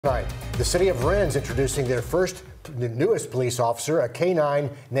Right. The city of Wrens introducing their newest police officer, a K-9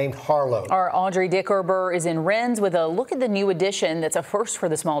 named Harlowe. Our Audrey Dickerber is in Wrens with a look at the new addition that's a first for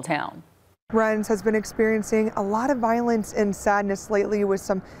the small town. Wrens has been experiencing a lot of violence and sadness lately with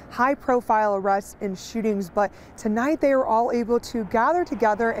some high-profile arrests and shootings, but tonight they were all able to gather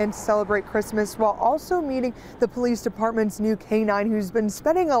together and celebrate Christmas while also meeting the police department's new K-9, who's been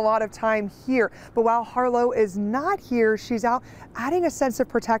spending a lot of time here. But while Harlowe is not here, she's out adding a sense of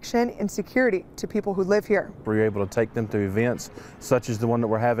protection and security to people who live here. We're able to take them to events such as the one that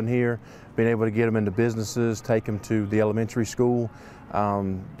we're having here, being able to get them into businesses, take them to the elementary school.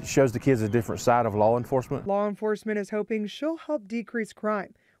 Shows the kids a different side of law enforcement. Law enforcement is hoping she'll help decrease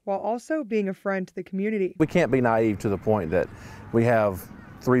crime while also being a friend to the community. We can't be naive to the point that we have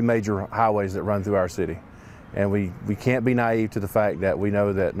 3 major highways that run through our city. And we can't be naive to the fact that we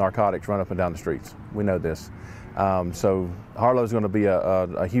know that narcotics run up and down the streets. We know this. So Harlowe's going to be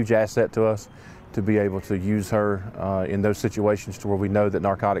a huge asset to us, to be able to use her in those situations to where we know that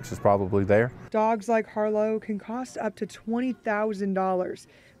narcotics is probably there. Dogs like Harlowe can cost up to $20,000,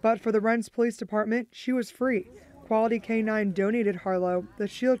 but for the Wrens Police Department, she was free. Quality K-9 donated Harlowe, the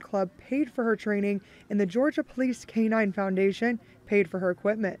Shield Club paid for her training, and the Georgia Police K-9 Foundation paid for her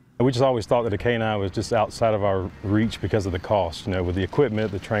equipment. We just always thought that a K-9 was just outside of our reach because of the cost, with the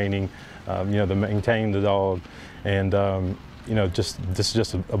equipment, the training, to maintain the dog, and this is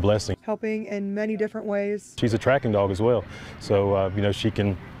just a blessing. Helping in many different ways. She's a tracking dog as well, so she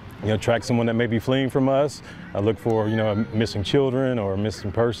can track someone that may be fleeing from us, look for missing children or a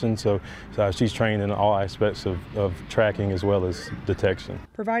missing person. So she's trained in all aspects of tracking as well as detection.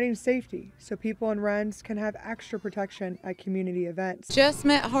 Providing safety so people in Wrens can have extra protection at community events. Just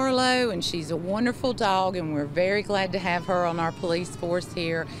met Harlowe, and she's a wonderful dog, and we're very glad to have her on our police force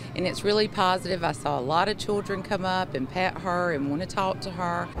here, and it's really positive. I saw a lot of children come up and pet her and want to talk to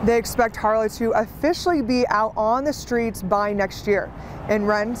her. They expect Harlowe to officially be out on the streets by next year. In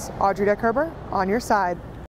Wrens, Audrey Dickerber, on your side.